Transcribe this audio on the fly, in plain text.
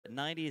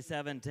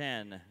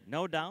9710,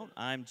 No Doubt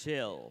I'm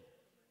Chill.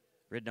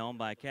 Written home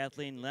by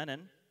Kathleen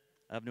Lennon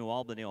of New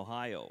Albany,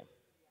 Ohio.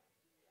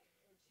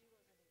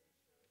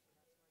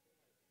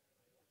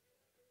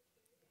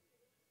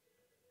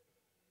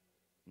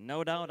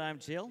 No Doubt I'm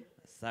Chill,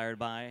 sired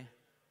by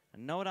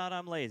No Doubt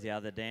I'm Lazy out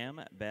of the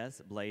Dam,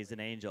 Bess Blazing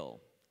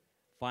Angel.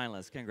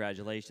 Finalists,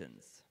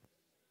 congratulations.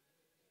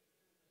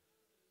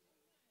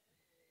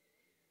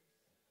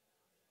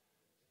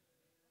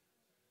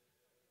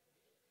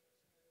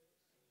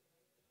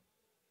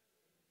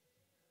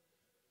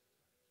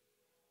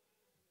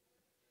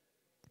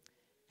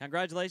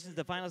 Congratulations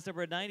to finalist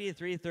number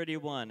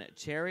 9331,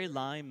 Cherry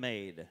Lime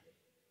Maid.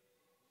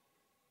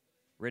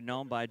 Written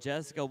home by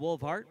Jessica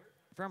Wolfhart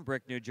from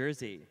Brick, New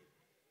Jersey.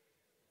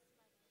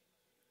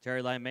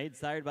 Cherry Lime Maid,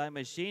 sired by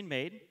Machine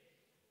Maid.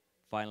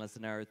 Finalist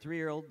in our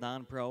 3-year-old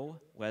non-pro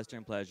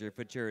Western Pleasure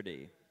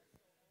Futurity.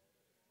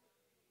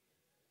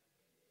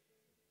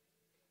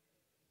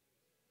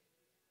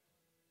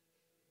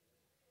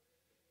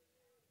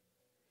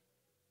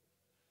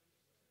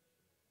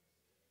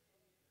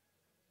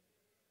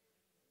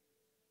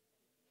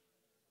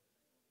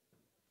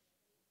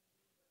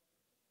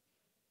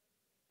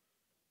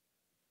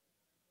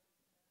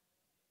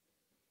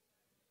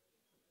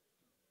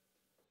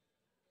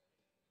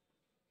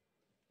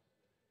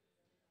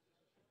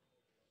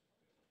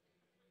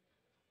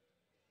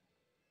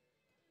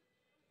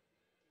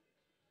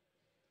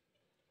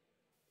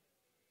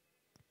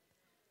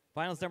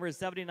 Finals number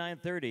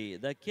 7930,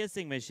 The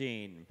Kissing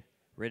Machine,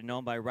 written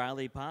home by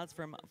Riley Potts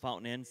from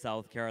Fountain Inn,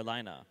 South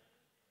Carolina.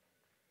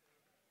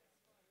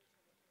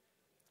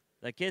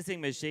 The Kissing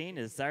Machine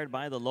is sired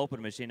by the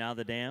Lopin Machine out of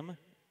the Dam,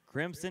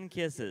 Crimson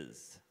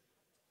Kisses.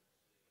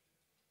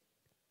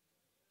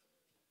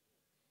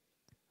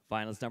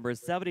 Finals number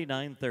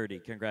 7930,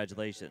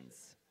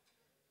 congratulations.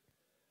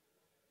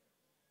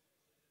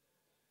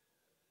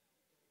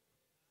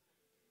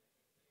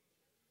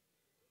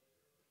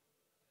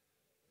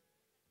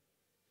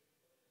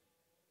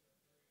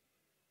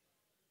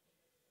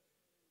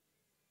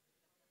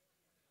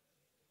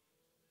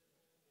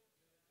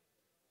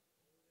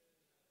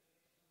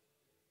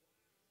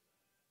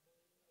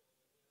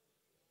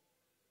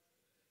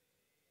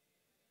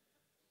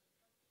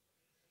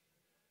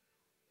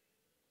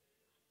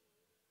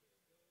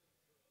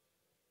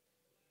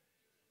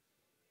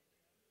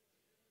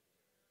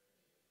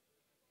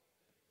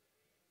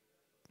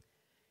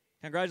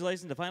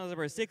 Congratulations to finals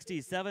number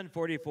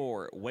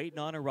 6744, Waiting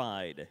on a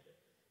Ride.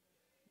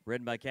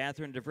 Written by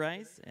Catherine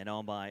DeVries and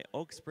owned by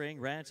Oak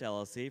Spring Ranch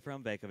LLC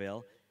from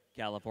Vacaville,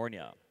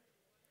 California.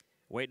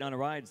 Waiting on a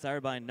Ride,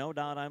 sired by No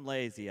Doubt I'm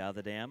Lazy out of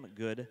the Dam,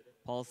 Good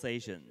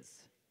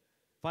Pulsations.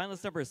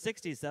 Finalist number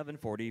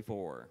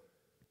 6744.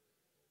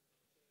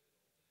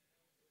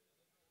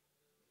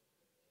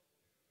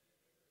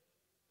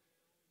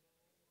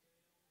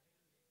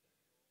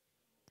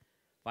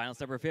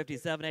 Finals number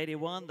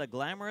 5781, The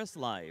Glamorous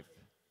Life.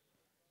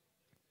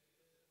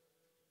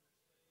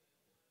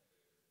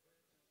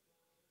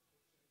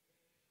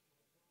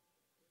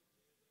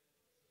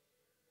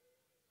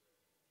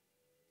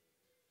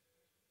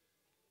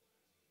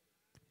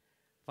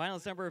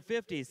 Finals number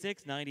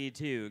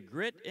 5692,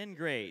 Grit and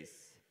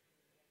Grace.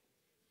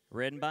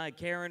 Written by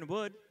Karen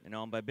Wood and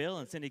owned by Bill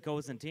and Cindy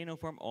Cosentino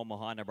from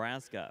Omaha,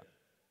 Nebraska.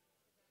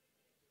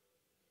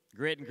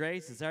 Grit and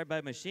Grace is sired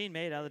by Machine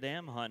Made out of the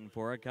Dam, Hunting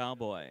for a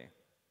Cowboy.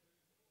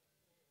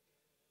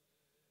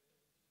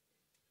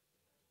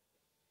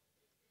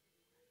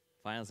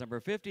 Finals number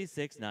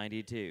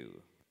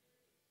 5692.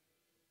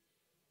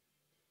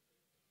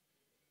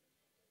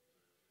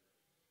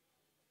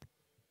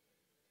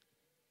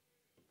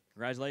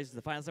 Congratulations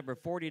to finals number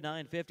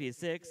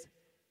 4956,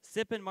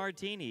 Sippin'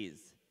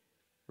 Martinis.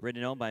 Written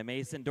and owned by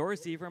Mason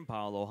Dorsey from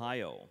Powell,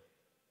 Ohio.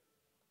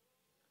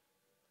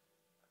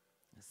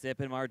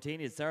 Sippin'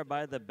 Martini is served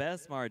by the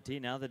best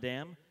martini out of the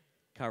Dam,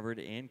 covered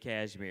in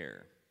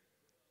cashmere.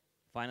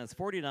 Finals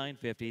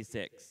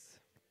 4956.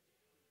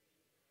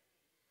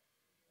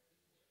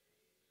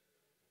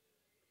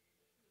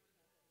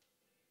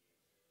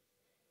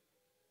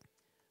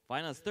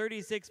 Finals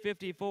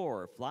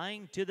 3654,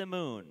 Flying to the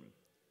Moon.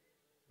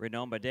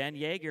 Written by Dan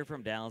Yeager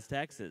from Dallas,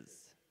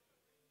 Texas.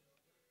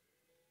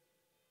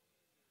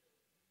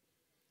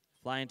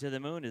 Flying to the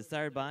Moon is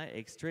sired by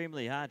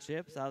Extremely Hot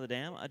Chips out of the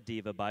Dam, A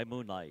Diva by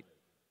Moonlight.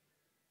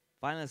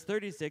 Finals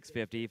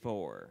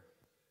 3654.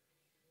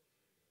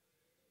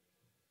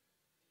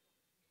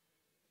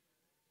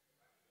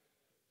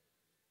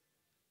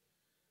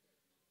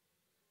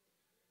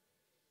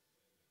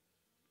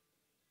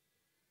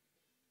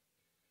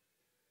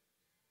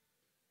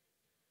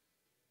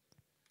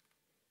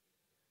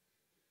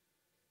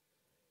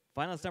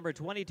 Finals number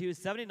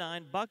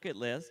 2279, Bucket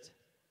List.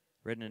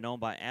 Written and owned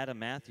by Adam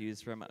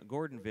Matthews from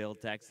Gordonville,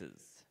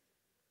 Texas.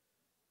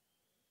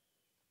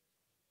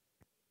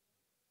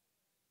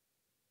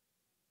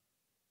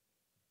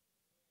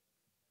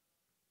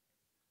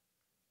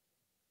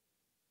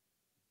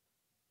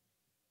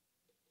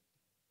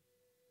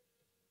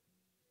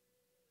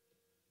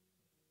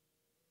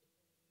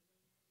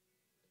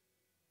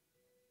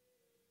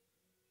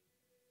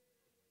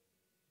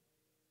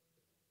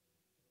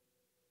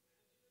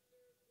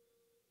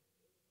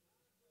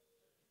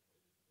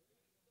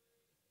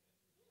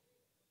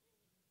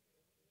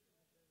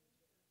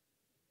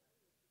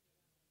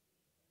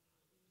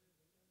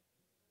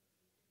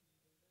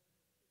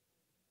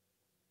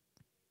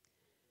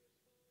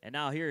 And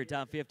now here are your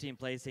top 15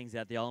 placings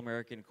at the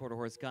All-American Quarter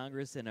Horse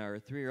Congress in our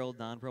 3-year-old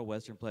non-pro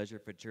Western Pleasure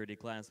Futurity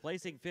class.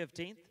 Placing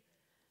 15th,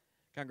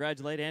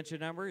 congratulate entry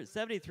number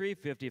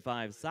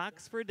 7355,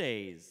 Socks for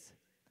Days.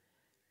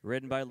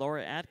 Ridden by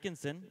Laura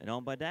Atkinson and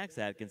owned by Dax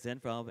Atkinson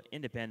from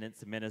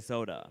Independence,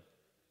 Minnesota.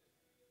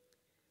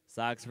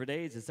 Socks for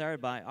Days is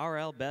started by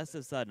R.L. Best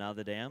of Sudden out of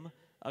the dam,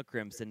 a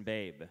Crimson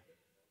Babe.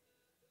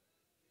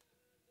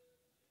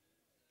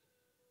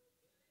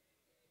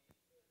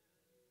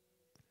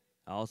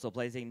 Also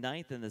placing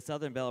 9th in the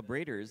Southern Belle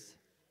Breeders,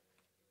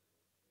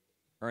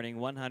 earning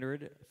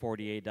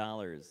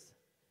 $148.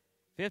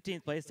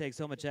 15th place takes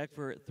home a check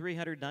for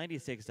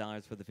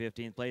 $396 for the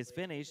 15th place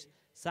finish.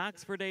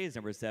 Socks for Days,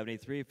 number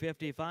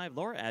 7355,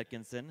 Laura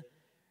Atkinson,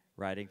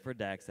 riding for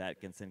Dax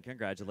Atkinson.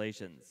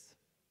 Congratulations.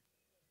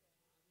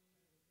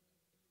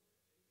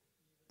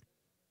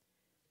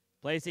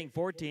 Placing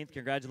 14th,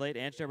 congratulate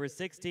entry number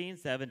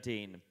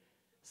 1617,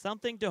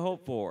 Something to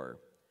Hope For,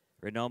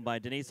 renowned by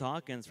Denise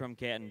Hawkins from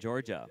Canton,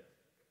 Georgia.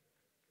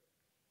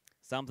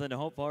 Something to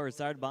Hope For is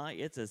started by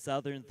It's a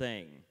Southern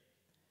Thing.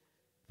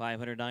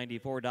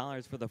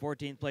 $594 for the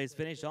 14th place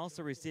finish,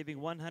 also receiving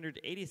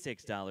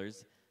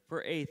 $186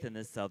 for 8th in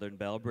the Southern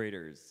Belle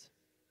Breeders.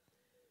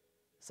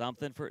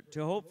 Something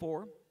to Hope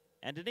For,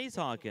 and Denise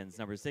Hawkins,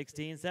 number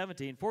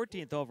 1617,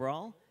 14th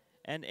overall,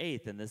 and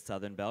 8th in the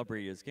Southern Belle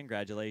Breeders.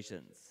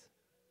 Congratulations.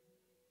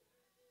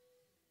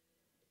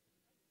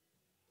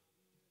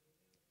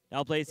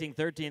 Now placing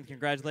 13th,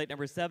 congratulate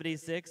number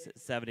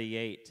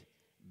 7678,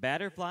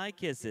 Butterfly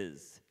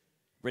Kisses,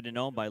 ridden and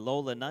owned by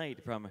Lola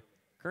Knight from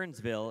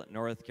Kernsville,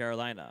 North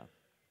Carolina.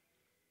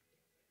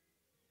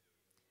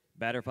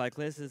 Butterfly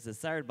Kisses is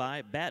sired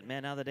by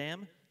Batman out of the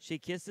dam, She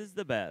Kisses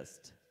the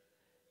Best.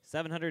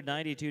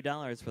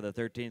 $792 for the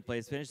 13th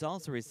place finish,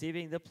 also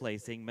receiving the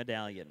placing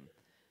medallion.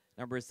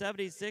 Number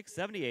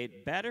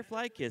 7678,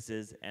 Butterfly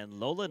Kisses, and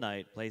Lola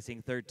Knight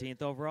placing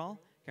 13th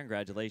overall.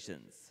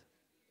 Congratulations.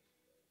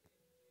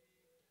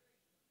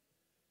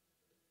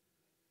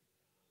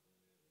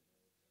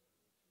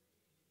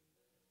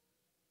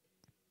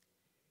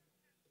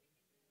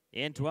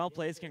 In 12th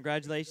place,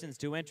 congratulations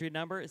to entry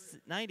number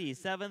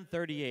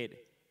 9738,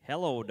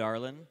 Hello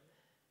Darlin',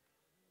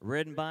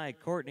 ridden by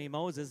Courtney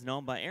Moses,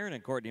 known by Aaron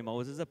and Courtney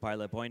Moses of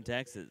Pilot Point,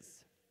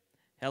 Texas.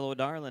 Hello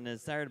Darlin'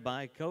 is sired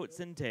by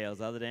Coats and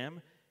Tails out of the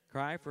dam,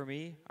 Cry for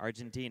Me,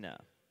 Argentina.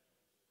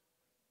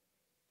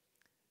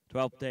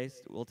 12th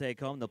place will take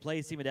home the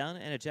placing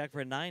medallion and a check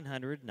for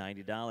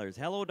 $990.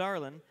 Hello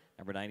Darlin',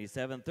 number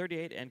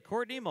 9738, and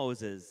Courtney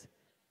Moses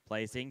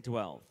placing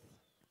 12th.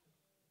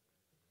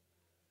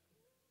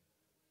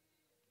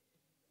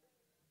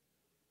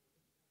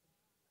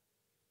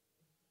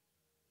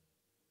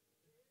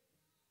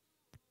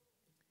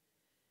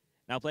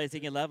 Now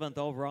placing 11th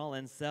overall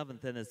and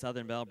 7th in the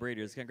Southern Belle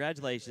Breeders.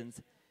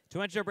 Congratulations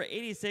to entry number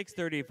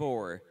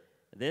 8634,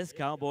 This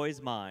Cowboy's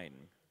Mine,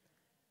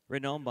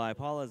 renowned by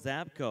Paula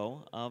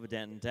Zabko of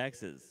Denton,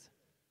 Texas.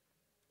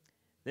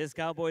 This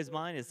Cowboy's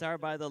Mine is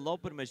started by the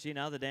Lopin Machine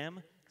out of the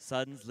dam,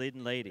 Sutton's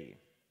Leading Lady.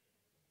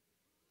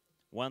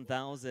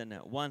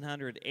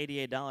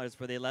 $1,188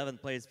 for the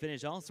 11th place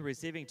finish, also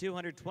receiving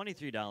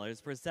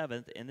 $223 for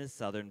 7th in the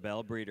Southern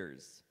Belle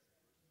Breeders.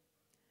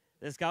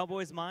 This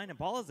Cowboy's Mine and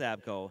Paula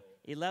Zabko,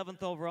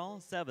 11th overall,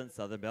 7th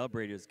Southern Belle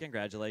Breeders.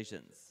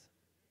 Congratulations.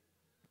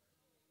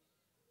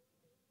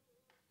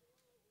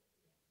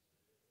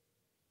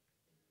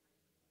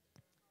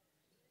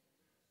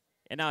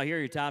 And now here are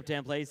your top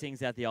 10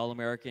 placings at the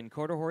All-American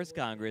Quarter Horse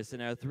Congress in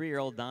our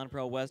 3-year-old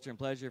non-pro Western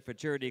Pleasure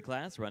Futurity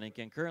class, running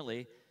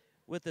concurrently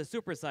with the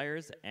Super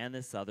Sires and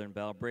the Southern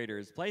Belle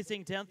Breeders.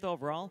 Placing 10th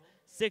overall,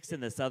 6th in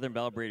the Southern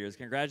Belle Breeders.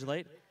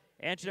 Congratulate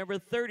entry number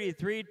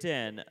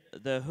 3310,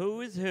 The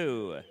Who's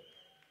Who,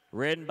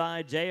 ridden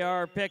by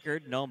J.R.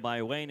 Pickard, known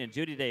by Wayne and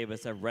Judy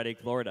Davis of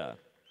Reddick, Florida.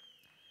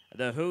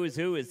 The Who's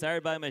Who is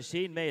sired by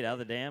Machine Made out of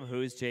the dam,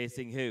 Who's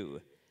Chasing Who.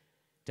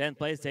 10th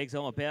place takes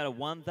home a payout of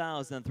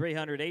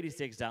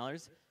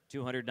 $1,386,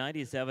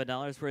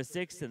 $297 for a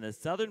 6th in the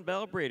Southern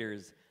Belle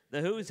Breeders. The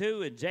Who's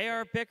Who and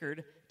J.R.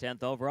 Pickard,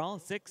 10th overall,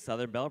 6th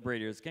Southern Belle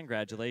Breeders.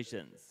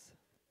 Congratulations.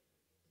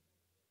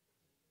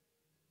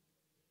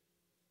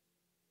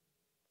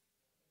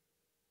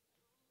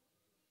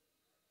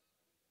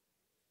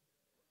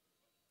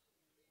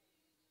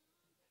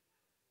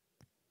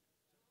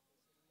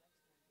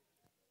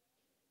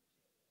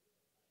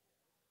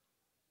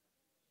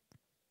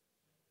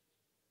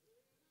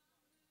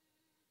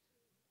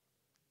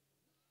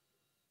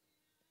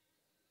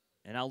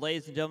 And now,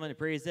 ladies and gentlemen,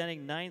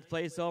 presenting 9th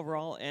place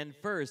overall and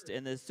 1st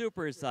in the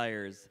Super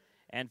Sires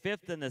and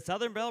 5th in the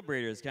Southern Belle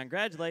Breeders.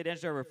 Congratulate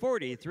entry number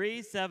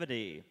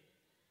 4370,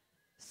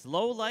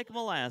 Slow Like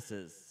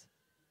Molasses,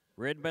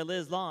 ridden by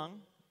Liz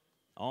Long,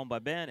 owned by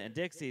Ben and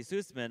Dixie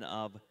Sussman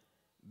of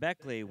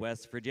Beckley,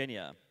 West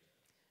Virginia.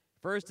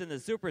 1st in the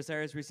Super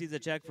Sires receives a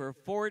check for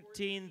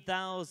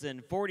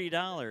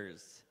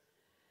 $14,040,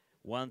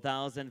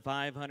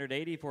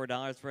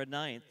 $1,584 for a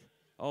 9th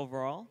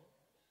overall,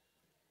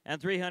 and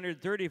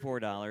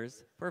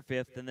 $334 for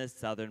 5th in the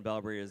Southern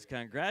Belle Breeders.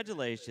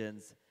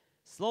 Congratulations,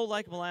 Slow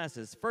Like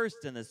Molasses,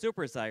 first in the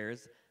Super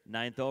Sires,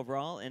 9th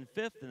overall, and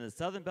 5th in the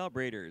Southern Belle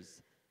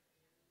Breeders.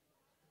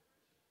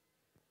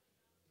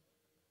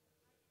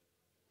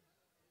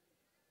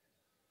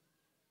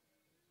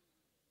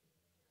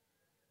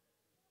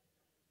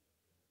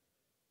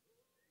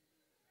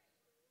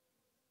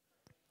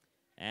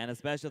 And a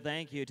special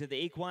thank you to the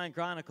Equine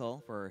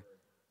Chronicle for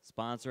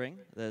sponsoring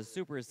the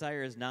Super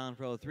Sires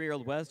Non-Pro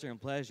 3-year-old Western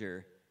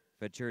Pleasure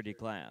Futurity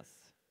class.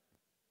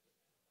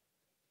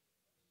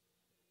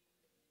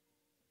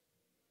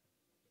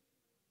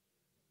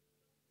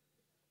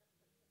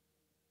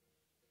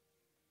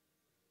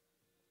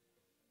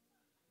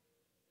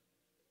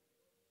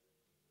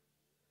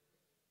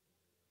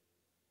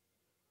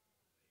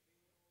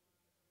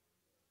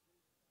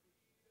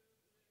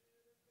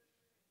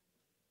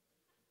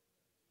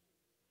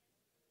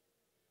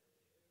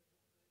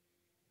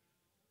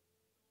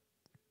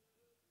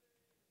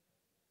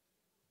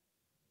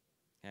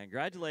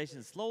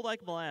 Congratulations, Slow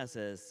Like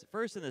Molasses.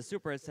 First in the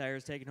Super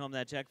Sires, taking home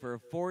that check for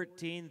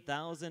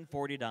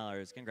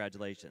 $14,040.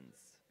 Congratulations.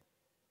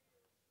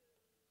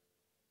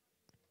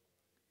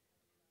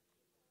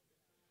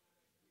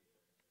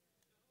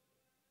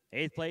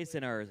 Eighth place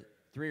in our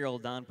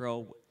 3-year-old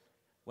non-pro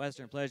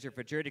Western Pleasure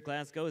Futurity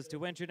class goes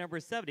to entry number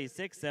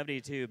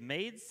 7672,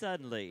 Made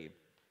Suddenly.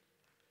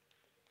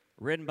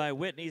 Ridden by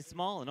Whitney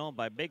Small and owned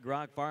by Big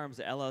Rock Farms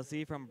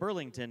LLC from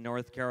Burlington,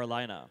 North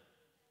Carolina.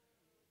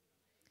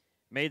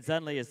 Made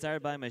Suddenly is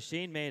started by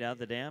Machine Made Out of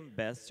the Dam,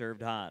 best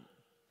served hot.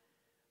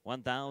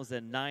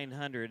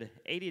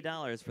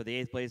 $1,980 for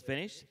the 8th place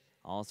finish.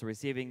 Also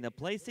receiving the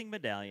placing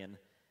medallion.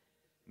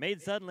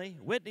 Made Suddenly,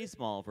 Whitney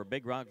Small for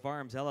Big Rock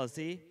Farms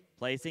LLC,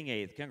 placing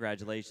 8th.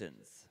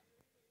 Congratulations.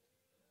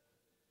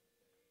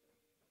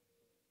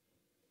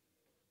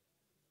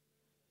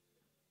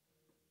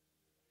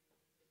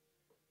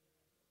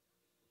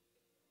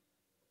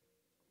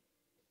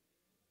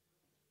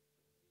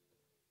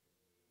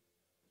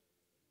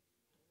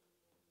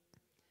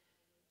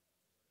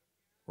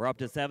 We're up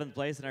to 7th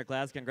place in our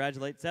class.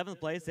 Congratulate 7th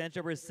place,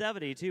 entry number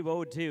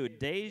 7202,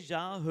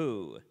 Deja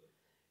Vu.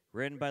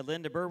 Ridden by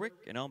Linda Berwick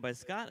and owned by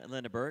Scott and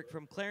Linda Berwick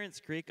from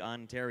Clarence Creek,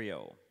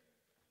 Ontario.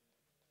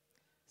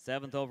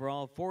 7th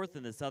overall, 4th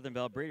in the Southern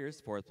Belle Breeders,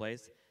 4th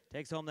place.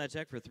 Takes home that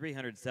check for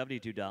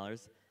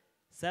 $372.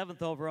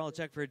 7th overall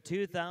check for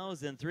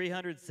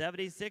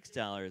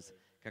 $2,376.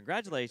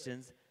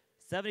 Congratulations,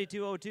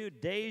 7202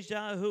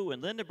 Deja Vu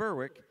and Linda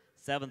Berwick,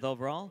 7th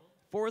overall,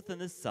 4th in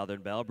the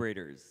Southern Belle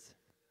Breeders.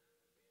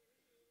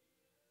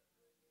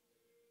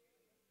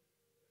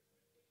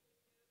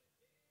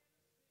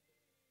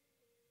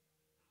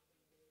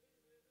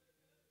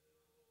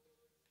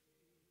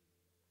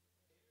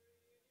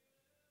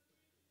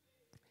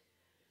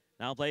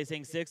 Now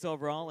placing 6th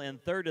overall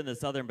and 3rd in the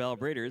Southern Belle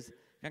Breeders.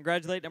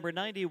 Congratulate number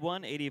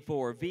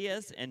 9184,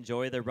 VS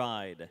Enjoy the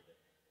Ride.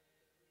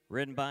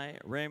 Ridden by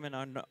Raymond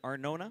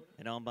Arnona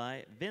and owned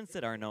by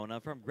Vincent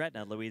Arnona from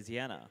Gretna,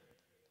 Louisiana.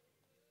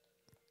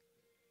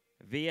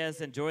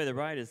 VS Enjoy the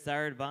Ride is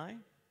sired by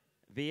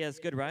VS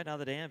Good Ride out of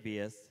the dam,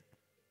 VS.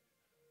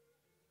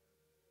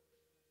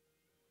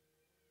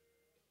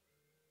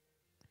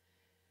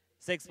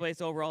 Sixth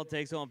place overall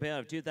takes home payout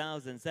of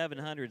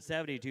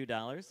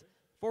 $2,772.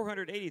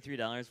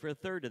 $483 for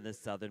 3rd in the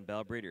Southern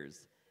Belle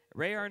Breeders.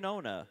 Ray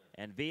Arnona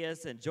and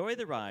VS Enjoy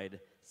the Ride,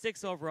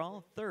 6th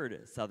overall,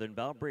 3rd Southern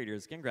Belle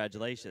Breeders.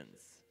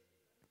 Congratulations.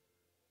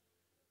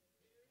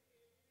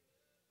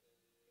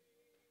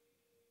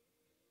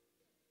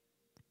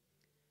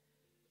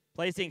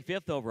 Placing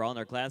 5th overall in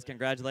our class,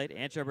 congratulate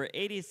entry number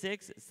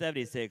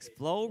 8676,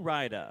 Flo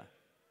Rida.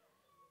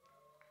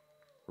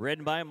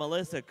 Ridden by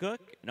Melissa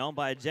Cook and owned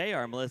by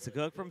J.R. Melissa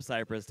Cook from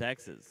Cypress,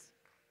 Texas.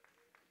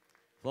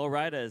 Flo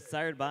Rida is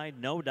sired by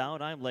No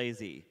Doubt I'm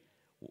Lazy.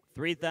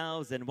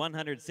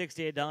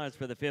 $3,168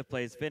 for the 5th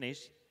place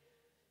finish.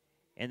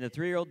 In the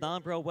 3-year-old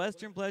non-pro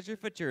Western Pleasure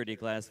Futurity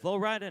class, Flo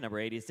Rida, number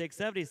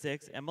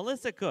 8676, and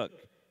Melissa Cook,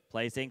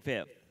 placing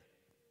 5th.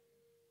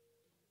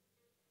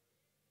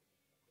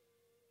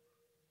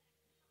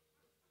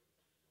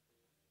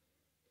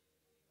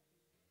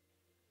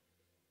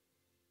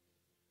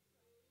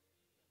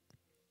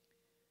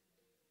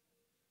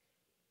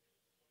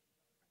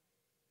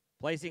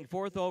 Placing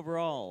 4th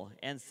overall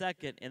and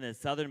 2nd in the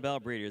Southern Belle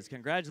Breeders.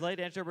 Congratulate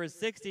entry number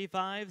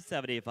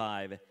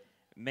 6575,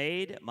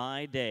 Made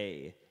My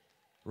Day.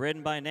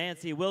 Ridden by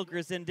Nancy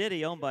Wilkerson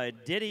Diddy, owned by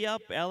Diddy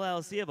Up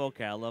LLC of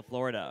Ocala,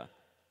 Florida.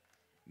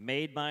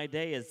 Made My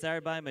Day is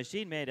sired by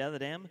Machine Made out of the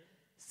dam,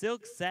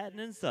 Silk, Satin,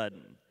 and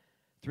Sudden.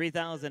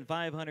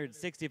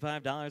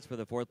 $3,565 for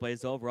the 4th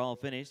place overall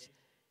finish.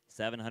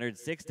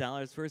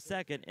 $706 for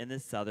 2nd in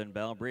the Southern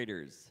Belle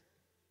Breeders.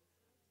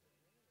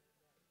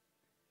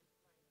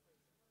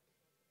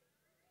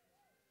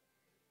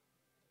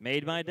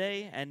 Made My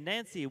Day and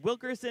Nancy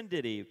Wilkerson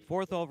Diddy,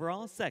 4th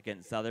overall,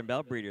 2nd Southern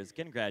Belle Breeders.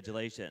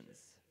 Congratulations.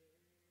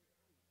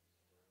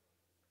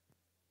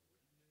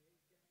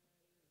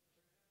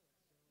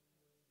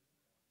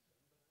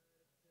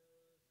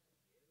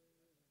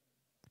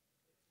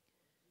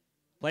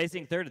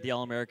 Placing third at the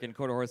All-American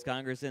Quarter Horse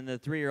Congress in the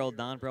 3-year-old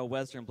non-pro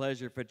Western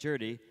Pleasure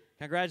Futurity,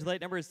 congratulate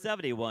number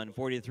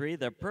 7143,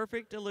 The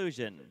Perfect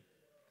Illusion.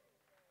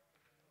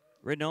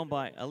 Ridden home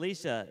by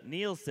Alicia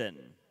Nielsen.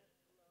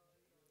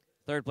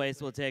 Third place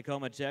will take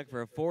home a check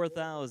for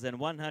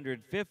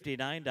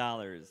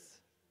 $4,159.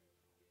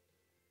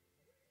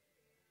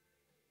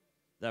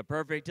 The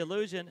Perfect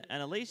Illusion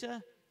and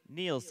Alicia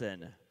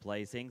Nielsen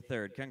placing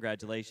third.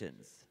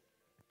 Congratulations.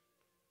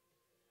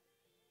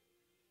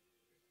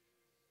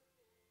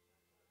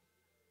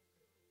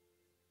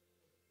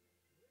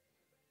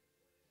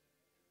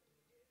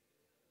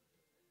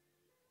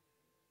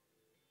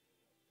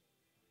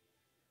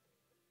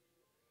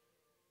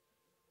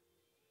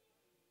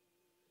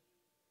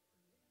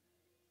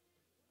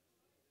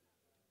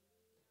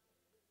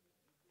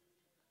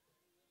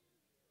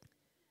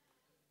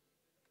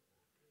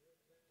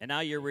 And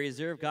now your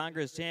Reserve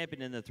Congress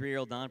champion in the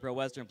 3-year-old non-pro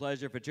Western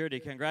Pleasure Futurity.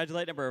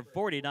 Congratulate number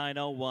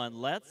 4901,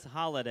 Let's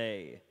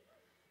Holiday.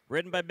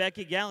 Ridden by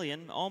Becky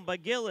Gallion, owned by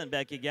Gil and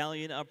Becky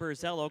Gallion of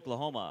Purcell,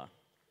 Oklahoma.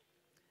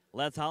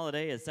 Let's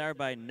Holiday is sired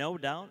by No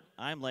Doubt.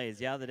 I'm Lays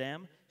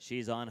Yathadam.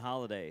 She's on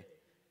holiday.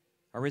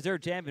 Our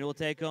reserve champion will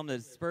take home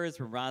the spurs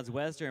from Rod's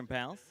Western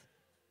Pals,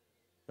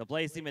 the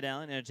placing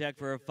medallion, and a check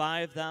for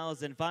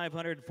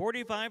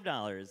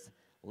 $5,545.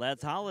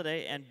 Let's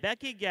Holiday and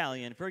Becky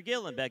Gallion for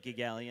Gil and Becky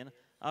Gallion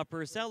of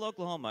Purcell,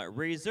 Oklahoma,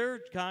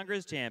 Reserve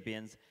Congress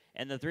champions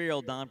and the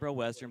 3-year-old non-pro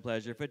Western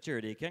Pleasure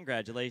Futurity.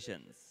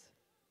 Congratulations.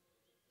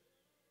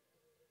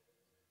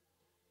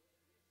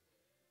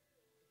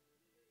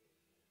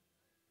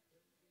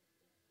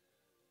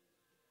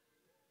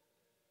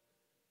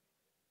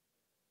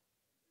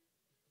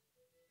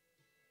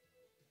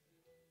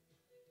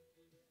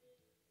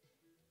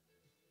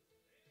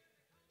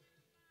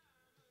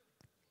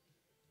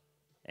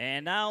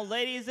 And now,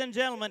 ladies and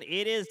gentlemen,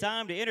 it is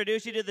time to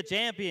introduce you to the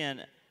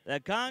champion, the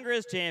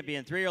Congress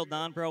champion, 3-year-old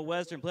non-pro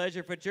Western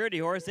Pleasure Futurity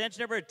horse, inch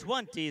number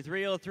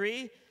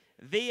 2303,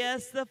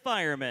 VS the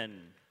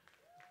Fireman.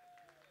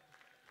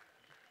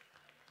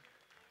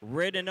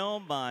 Ridden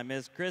home by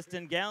Miss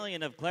Kristen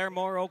Gallion of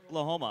Claremore,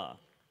 Oklahoma.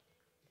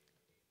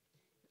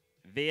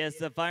 VS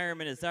the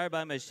Fireman is sired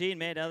by Machine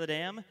Made Out of the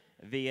Dam,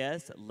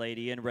 VS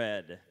Lady in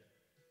Red.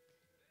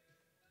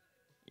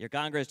 Your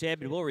Congress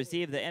champion will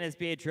receive the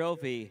NSPA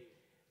trophy,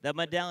 the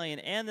medallion,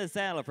 and the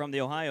saddle from the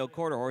Ohio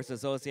Quarter Horse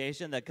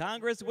Association, the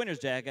Congress Winner's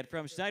Jacket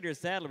from Schneider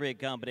Saddle Rig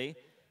Company,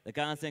 the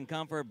Constant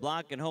Comfort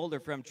Block and Holder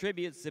from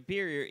Tribute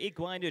Superior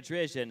Equine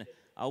Nutrition,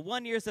 a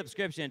 1-year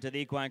subscription to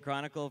the Equine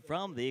Chronicle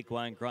from the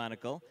Equine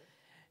Chronicle,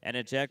 and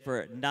a check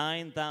for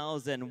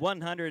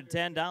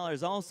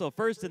 $9,110. Also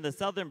first in the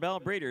Southern Belle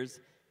Breeders,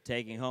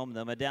 taking home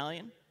the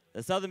medallion,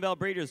 the Southern Belle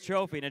Breeders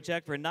Trophy, and a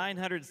check for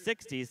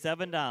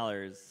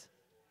 $967.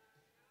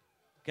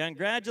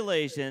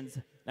 Congratulations,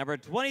 number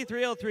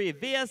 2303,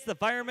 VS the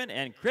Fireman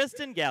and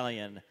Kristen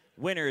Gallion,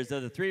 winners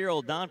of the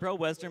 3-year-old non-pro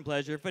Western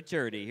Pleasure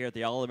Futurity here at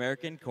the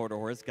All-American Quarter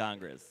Horse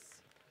Congress.